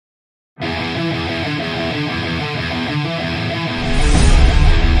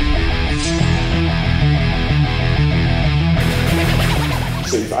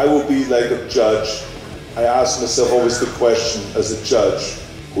I will be like a judge, I ask myself always the question as a judge,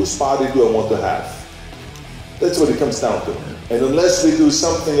 whose body do I want to have? That's what it comes down to. And unless we do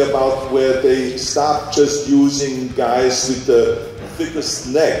something about where they stop just using guys with the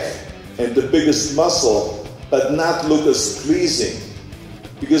thickest neck and the biggest muscle, but not look as pleasing.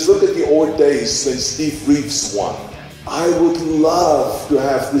 Because look at the old days when Steve Reeves won. I would love to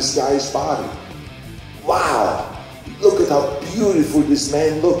have this guy's body. Wow, look at how beautiful this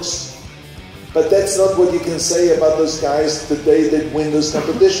man looks. But that's not what you can say about those guys the day they win those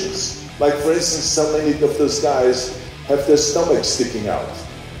competitions. Like for instance, so many of those guys have their stomachs sticking out.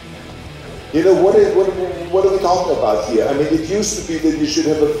 You know, what are we talking about here? I mean, it used to be that you should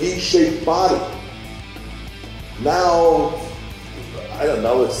have a V-shaped body. Now, I don't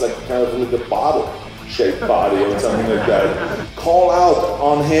know, it's like kind of like a bottle-shaped body or something like that. Call out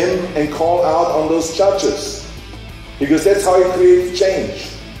on him and call out on those judges. Because that's how you create change.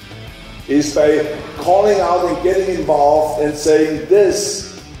 Is by calling out and getting involved and saying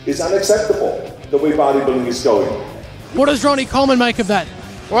this is unacceptable, the way bodybuilding is going. What does Ronnie Coleman make of that?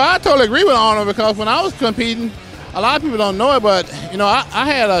 Well, I totally agree with Arnold, because when I was competing, a lot of people don't know it, but you know, I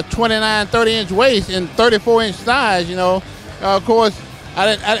had a 29, 30-inch waist and 34-inch thighs. You know, of course,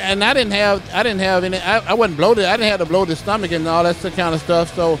 I didn't have any. I wasn't bloated. I didn't have to bloat the stomach and all that kind of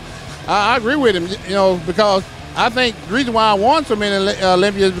stuff. So I agree with him. You know, because I think the reason why I won so many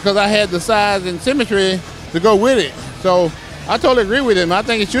Olympians is because I had the size and symmetry to go with it. So I totally agree with him. I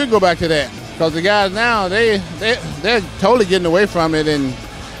think it should go back to that, because the guys now they're totally getting away from it, and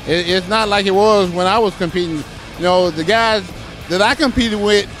it's not like it was when I was competing. You know, the guys that I competed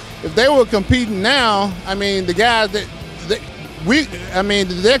with, if they were competing now, I mean, the guys that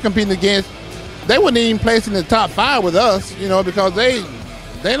they're competing against, they wouldn't even place in the top 5 with us. You know, because they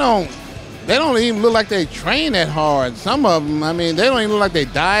don't even look like they train that hard. Some of them, I mean, they don't even look like they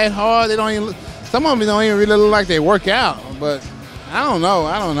diet hard. Some of them don't even really look like they work out. But I don't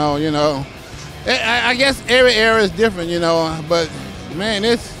know, you know. I guess every era is different, you know. But man,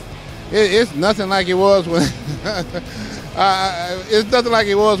 it's nothing like it was when it's nothing like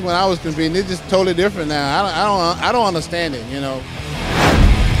it was when I was competing. It's just totally different now. I don't understand it, you know.